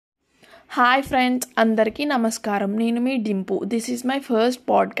Hi friends, అందరికీ నమస్కారం. నేను మీ Dimpu. This is my first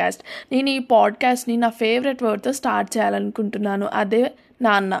podcast. నేను ఈ పాడ్కాస్ట్ని నా ఫేవరెట్ వర్డ్తో స్టార్ట్ చేయాలనుకుంటున్నాను. అదే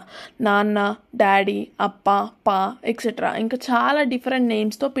నాన్న. నాన్న, డాడీ, అప్ప, పా ఎక్సెట్రా ఇంకా చాలా డిఫరెంట్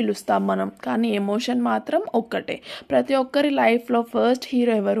నేమ్స్తో పిలుస్తాం మనం. కానీ ఎమోషన్ మాత్రం ఒక్కటే. ప్రతి ఒక్కరి లైఫ్లో ఫస్ట్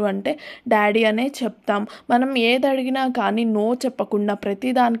హీరో ఎవరు అంటే డాడీ అనే చెప్తాం. మనం ఏది అడిగినా కానీ నో చెప్పకుండా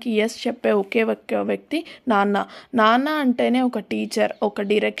ప్రతిదానికి ఎస్ చెప్పే ఒకే ఒక్క వ్యక్తి నాన్న. నాన్న అంటేనే ఒక టీచర్, ఒక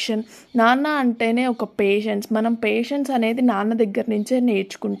డిరెక్షన్. నాన్న అంటేనే ఒక పేషెన్స్. మనం పేషెన్స్ అనేది నాన్న దగ్గర నుంచే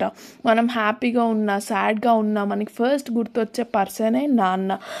నేర్చుకుంటాం. మనం హ్యాపీగా ఉన్నా, సాడ్గా ఉన్నా మనకి ఫస్ట్ గుర్తొచ్చే పర్సనే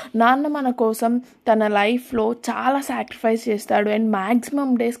నాన్న మన కోసం తన లైఫ్లో చాలా సాక్రిఫైస్ చేస్తాడు అండ్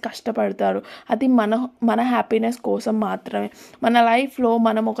మ్యాక్సిమం డేస్ కష్టపడతాడు. అది మన హ్యాపీనెస్ కోసం మాత్రమే. మన లైఫ్లో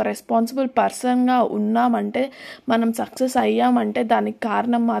మనం ఒక రెస్పాన్సిబుల్ పర్సన్గా ఉన్నామంటే, మనం సక్సెస్ అయ్యామంటే దానికి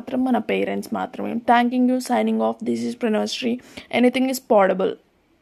కారణం మాత్రం మన పేరెంట్స్ మాత్రమే. Thanking you. Signing off. This is Pranashree. Anything is పాడబుల్.